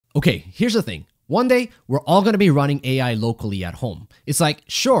Okay, here's the thing. One day, we're all going to be running AI locally at home. It's like,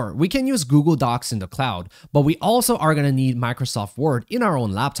 sure, we can use Google Docs in the cloud, but we also are going to need Microsoft Word in our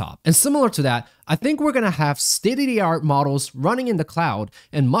own laptop. And similar to that, I think we're going to have state-of-the-art models running in the cloud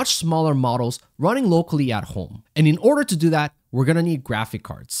and much smaller models running locally at home. And in order to do that, we're going to need graphic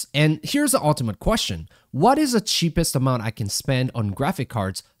cards. And here's the ultimate question. What is the cheapest amount I can spend on graphic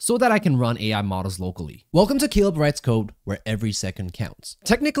cards so that I can run AI models locally? Welcome to Caleb Writes Code, where every second counts.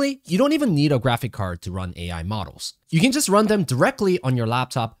 Technically, you don't even need a graphic card to run AI models. You can just run them directly on your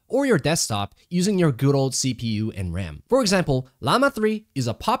laptop or your desktop using your good old CPU and RAM. For example, Llama 3 is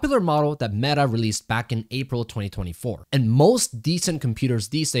a popular model that Meta released back in April 2024. And most decent computers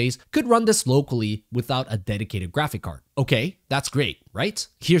these days could run this locally without a dedicated graphic card. Okay, that's great, right?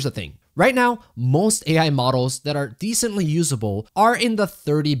 Here's the thing. Right now, most AI models that are decently usable are in the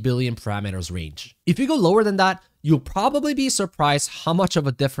 30 billion parameters range. If you go lower than that, you'll probably be surprised how much of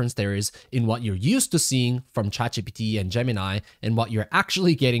a difference there is in what you're used to seeing from ChatGPT and Gemini and what you're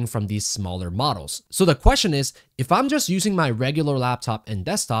actually getting from these smaller models. So the question is, if I'm just using my regular laptop and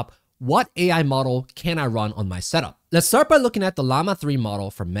desktop, what AI model can I run on my setup? Let's start by looking at the Llama 3 model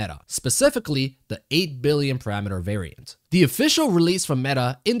from Meta, specifically the 8 billion parameter variant. The official release from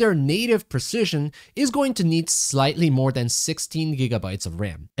Meta in their native precision is going to need slightly more than 16 gigabytes of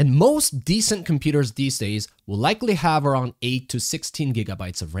RAM. And most decent computers these days will likely have around 8 to 16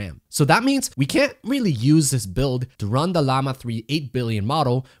 gigabytes of RAM. So that means we can't really use this build to run the Llama 3 8 billion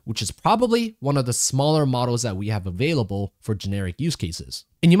model, which is probably one of the smaller models that we have available for generic use cases.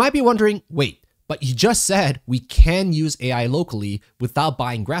 And you might be wondering, wait, but you just said we can use AI locally without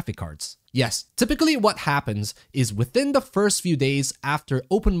buying graphic cards. Yes, typically what happens is within the first few days after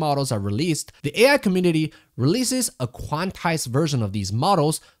open models are released, the AI community releases a quantized version of these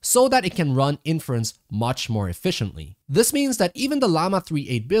models so that it can run inference much more efficiently. This means that even the Llama 3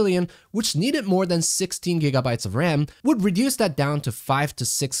 8 billion, which needed more than 16 gigabytes of RAM, would reduce that down to 5 to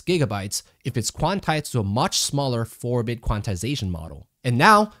 6 gigabytes if it's quantized to a much smaller 4-bit quantization model. And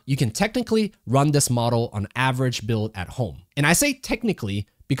now you can technically run this model on average build at home. And I say technically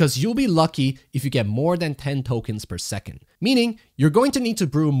because you'll be lucky if you get more than 10 tokens per second, meaning you're going to need to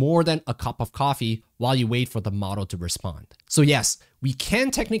brew more than a cup of coffee while you wait for the model to respond. So yes, we can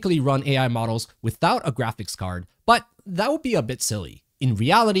technically run AI models without a graphics card, but that would be a bit silly. In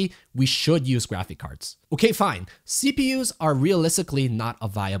reality, we should use graphic cards. Okay, fine. CPUs are realistically not a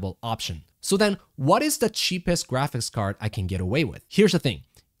viable option. So then what is the cheapest graphics card I can get away with? Here's the thing.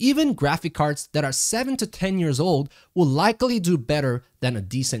 Even graphic cards that are 7 to 10 years old will likely do better than a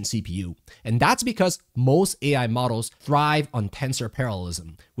decent CPU. And that's because most AI models thrive on tensor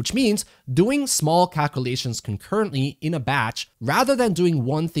parallelism, which means doing small calculations concurrently in a batch rather than doing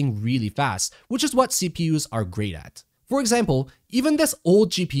one thing really fast, which is what CPUs are great at. For example, even this old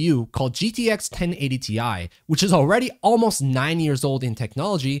GPU called GTX 1080 Ti, which is already almost 9 years old in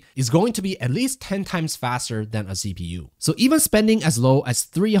technology, is going to be at least 10 times faster than a CPU. So even spending as low as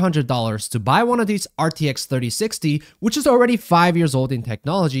 $300 to buy one of these RTX 3060, which is already 5 years old in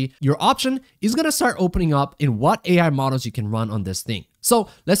technology, your option is going to start opening up in what AI models you can run on this thing. So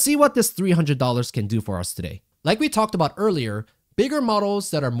let's see what this $300 can do for us today. Like we talked about earlier, bigger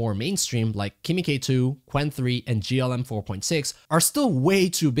models that are more mainstream like Kimi K2, Qwen 3, and GLM 4.6 are still way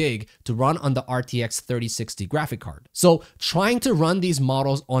too big to run on the RTX 3060 graphic card. So trying to run these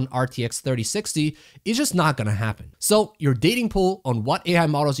models on RTX 3060 is just not gonna happen. So your dating pool on what AI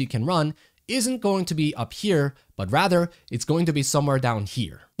models you can run isn't going to be up here, but rather it's going to be somewhere down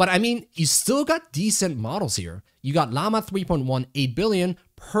here. But I mean, you still got decent models here. You got Llama 3.1 8 billion,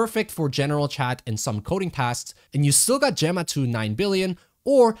 perfect for general chat and some coding tasks, and you still got Gemma 2 9 billion,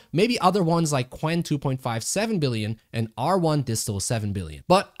 or maybe other ones like Qwen 2.5 7 billion and R1 Distal 7 billion.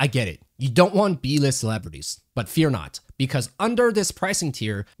 But I get it. You don't want B-list celebrities, but fear not, because under this pricing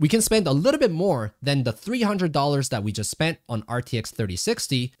tier, we can spend a little bit more than the $300 that we just spent on RTX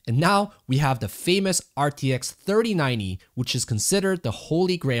 3060, and now we have the famous RTX 3090, which is considered the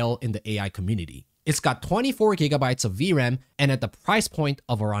holy grail in the AI community. It's got 24 gigabytes of VRAM and at the price point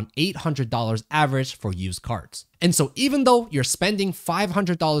of around $800 average for used cards. And so even though you're spending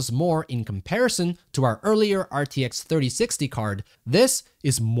 $500 more in comparison to our earlier RTX 3060 card, this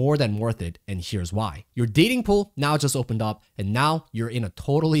is more than worth it, and here's why. Your dating pool now just opened up, and now you're in a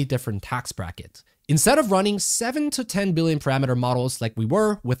totally different tax bracket. Instead of running 7 to 10 billion parameter models like we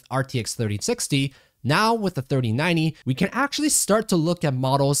were with RTX 3060, now with the 3090, we can actually start to look at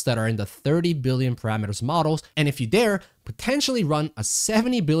models that are in the 30 billion parameters models, and if you dare, potentially run a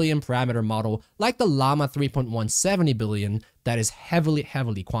 70 billion parameter model like the Llama 3.1 70 billion that is heavily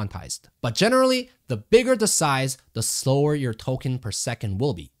quantized. But generally, the bigger the size, the slower your token per second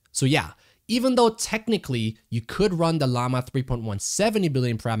will be. So yeah, even though technically you could run the Llama 3.1 70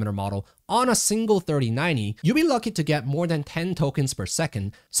 billion parameter model on a single 3090, you'll be lucky to get more than 10 tokens per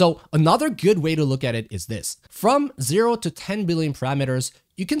second. So another good way to look at it is this. From 0 to 10 billion parameters,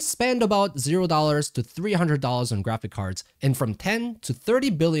 you can spend about $0 to $300 on graphic cards, and from 10 to 30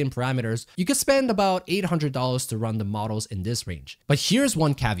 billion parameters, you can spend about $800 to run the models in this range. But here's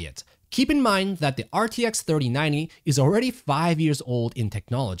one caveat. Keep in mind that the RTX 3090 is already 5 years old in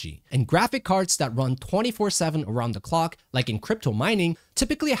technology, and graphic cards that run 24/7 around the clock, like in crypto mining,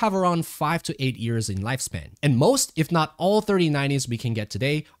 typically have around 5 to 8 years in lifespan. And most, if not all 3090s we can get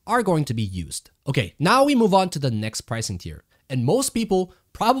today are going to be used. Okay, now we move on to the next pricing tier. And most people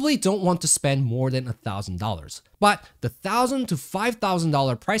probably don't want to spend more than $1,000. But the $1,000 to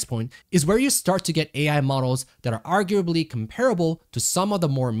 $5,000 price point is where you start to get AI models that are arguably comparable to some of the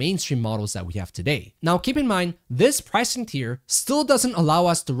more mainstream models that we have today. Now keep in mind, this pricing tier still doesn't allow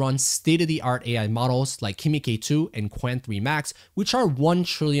us to run state-of-the-art AI models like Kimi K2 and Qwen 3 Max, which are 1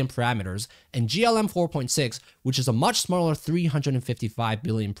 trillion parameters, and GLM 4.6, which is a much smaller 355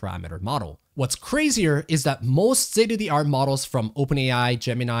 billion parameter model. What's crazier is that most state-of-the-art models from OpenAI,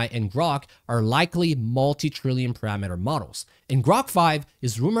 Gemini, and Grok are likely multi-trillion parameter models, and Grok 5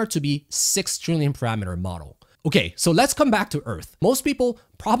 is rumored to be 6 trillion parameter model. Okay, so let's come back to Earth. Most people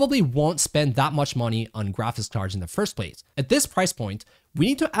probably won't spend that much money on graphics cards in the first place. At this price point, we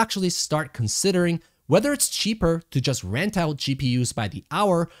need to actually start considering whether it's cheaper to just rent out GPUs by the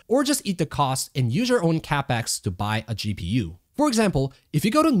hour or just eat the cost and use your own CapEx to buy a GPU. For example, if you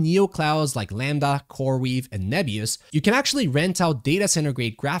go to neoclouds like Lambda, CoreWeave, and Nebius, you can actually rent out data center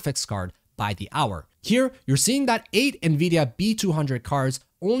grade graphics card by the hour. Here, you're seeing that 8 Nvidia B200 cards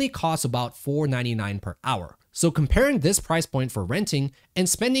only cost about $499 per hour. So comparing this price point for renting and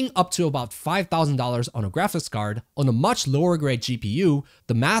spending up to about $5,000 on a graphics card on a much lower grade GPU,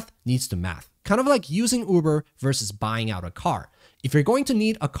 the math needs to math. Kind of like using Uber versus buying out a car. If you're going to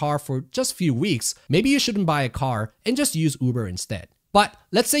need a car for just a few weeks, maybe you shouldn't buy a car and just use Uber instead. But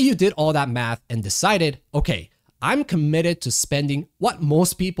let's say you did all that math and decided, okay, I'm committed to spending what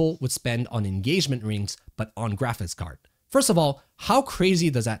most people would spend on engagement rings, but on graphics card. First of all, how crazy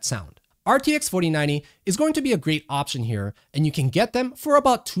does that sound? RTX 4090 is going to be a great option here, and you can get them for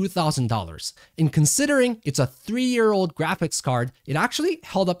about $2,000. And considering it's a 3-year-old graphics card, it actually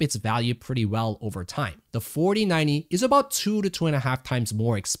held up its value pretty well over time. The 4090 is about 2 to 2.5 times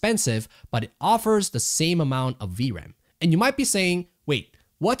more expensive, but it offers the same amount of VRAM. And you might be saying, wait,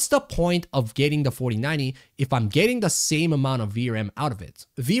 what's the point of getting the 4090 if I'm getting the same amount of VRAM out of it?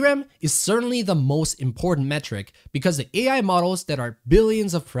 VRAM is certainly the most important metric because the AI models that are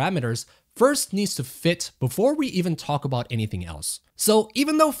billions of parameters first needs to fit before we even talk about anything else. So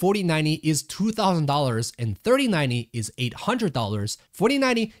even though 4090 is $2,000 and 3090 is $800,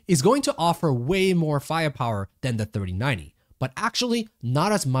 4090 is going to offer way more firepower than the 3090, but actually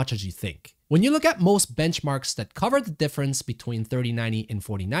not as much as you think. When you look at most benchmarks that cover the difference between 3090 and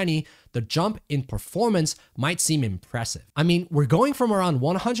 4090, the jump in performance might seem impressive. I mean, we're going from around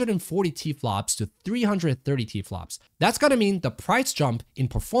 140 T-flops to 330 T-flops. That's gotta mean the price jump in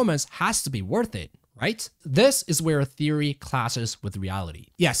performance has to be worth it, right? This is where theory clashes with reality.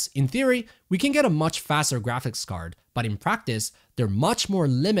 Yes, in theory, we can get a much faster graphics card, but in practice, they're much more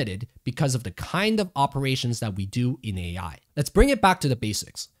limited because of the kind of operations that we do in AI. Let's bring it back to the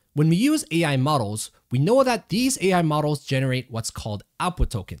basics. When we use AI models, we know that these AI models generate what's called output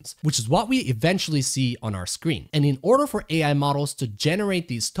tokens, which is what we eventually see on our screen. And in order for AI models to generate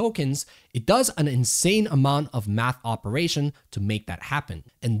these tokens, it does an insane amount of math operation to make that happen.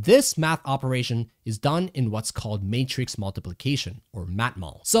 And this math operation is done in what's called matrix multiplication, or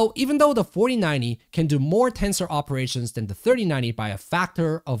matmul. So even though the 4090 can do more tensor operations than the 3090 by a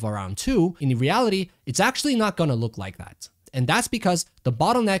factor of around 2, in reality, it's actually not gonna look like that. And that's because the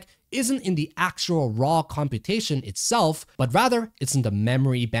bottleneck isn't in the actual raw computation itself, but rather it's in the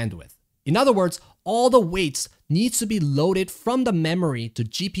memory bandwidth. In other words, all the weights needs to be loaded from the memory to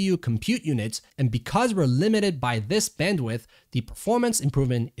GPU compute units, and because we're limited by this bandwidth, the performance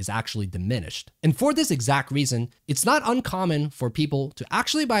improvement is actually diminished. And for this exact reason, it's not uncommon for people to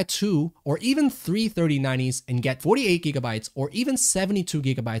actually buy 2 or even 3 3090s and get 48 gigabytes or even 72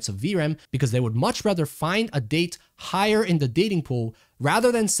 gigabytes of VRAM because they would much rather find a date higher in the dating pool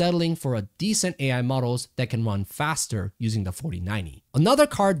rather than settling for a decent AI models that can run faster using the 4090. Another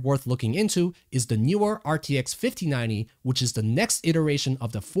card worth looking into is the newer RTX 5090, which is the next iteration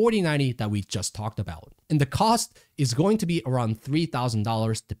of the 4090 that we just talked about. And the cost is going to be around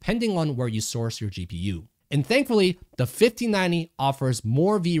 $3,000 depending on where you source your GPU. And thankfully, the 5090 offers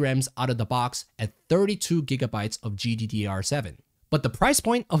more VRAMs out of the box at 32 gigabytes of GDDR7. But the price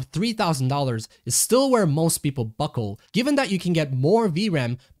point of $3,000 is still where most people buckle, given that you can get more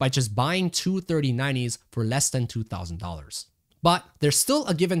VRAM by just buying two 3090s for less than $2,000. But there's still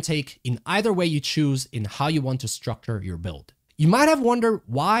a give and take in either way you choose in how you want to structure your build. You might have wondered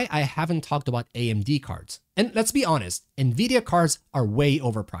why I haven't talked about AMD cards. And let's be honest, Nvidia cards are way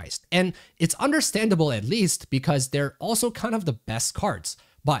overpriced. And it's understandable at least because they're also kind of the best cards.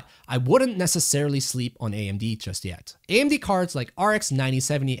 But I wouldn't necessarily sleep on AMD just yet. AMD cards like RX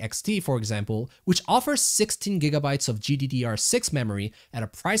 9070 XT, for example, which offers 16GB of GDDR6 memory at a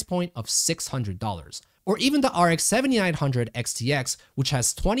price point of $600. Or even the RX 7900 XTX, which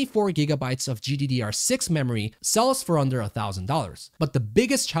has 24GB of GDDR6 memory, sells for under $1,000. But the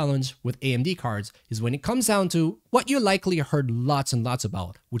biggest challenge with AMD cards is when it comes down to what you likely heard lots and lots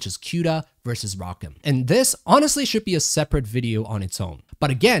about, which is CUDA versus ROCm. And this honestly should be a separate video on its own.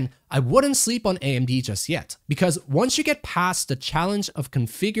 But again, I wouldn't sleep on AMD just yet, because once you get past the challenge of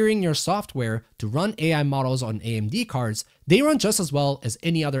configuring your software to run AI models on AMD cards, they run just as well as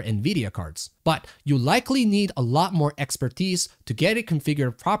any other Nvidia cards. But you likely need a lot more expertise to get it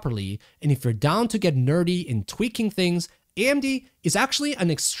configured properly, and if you're down to get nerdy in tweaking things, AMD is actually an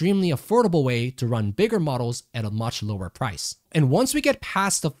extremely affordable way to run bigger models at a much lower price. And once we get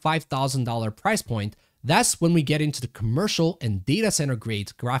past the $5,000 price point, that's when we get into the commercial and data center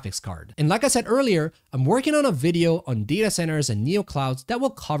grade graphics card. And like I said earlier, I'm working on a video on data centers and neoclouds that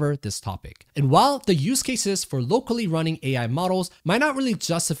will cover this topic. And while the use cases for locally running AI models might not really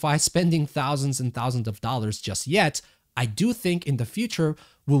justify spending thousands and thousands of dollars just yet, I do think in the future,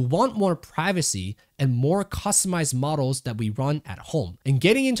 we'll want more privacy and more customized models that we run at home. And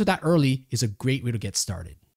getting into that early is a great way to get started.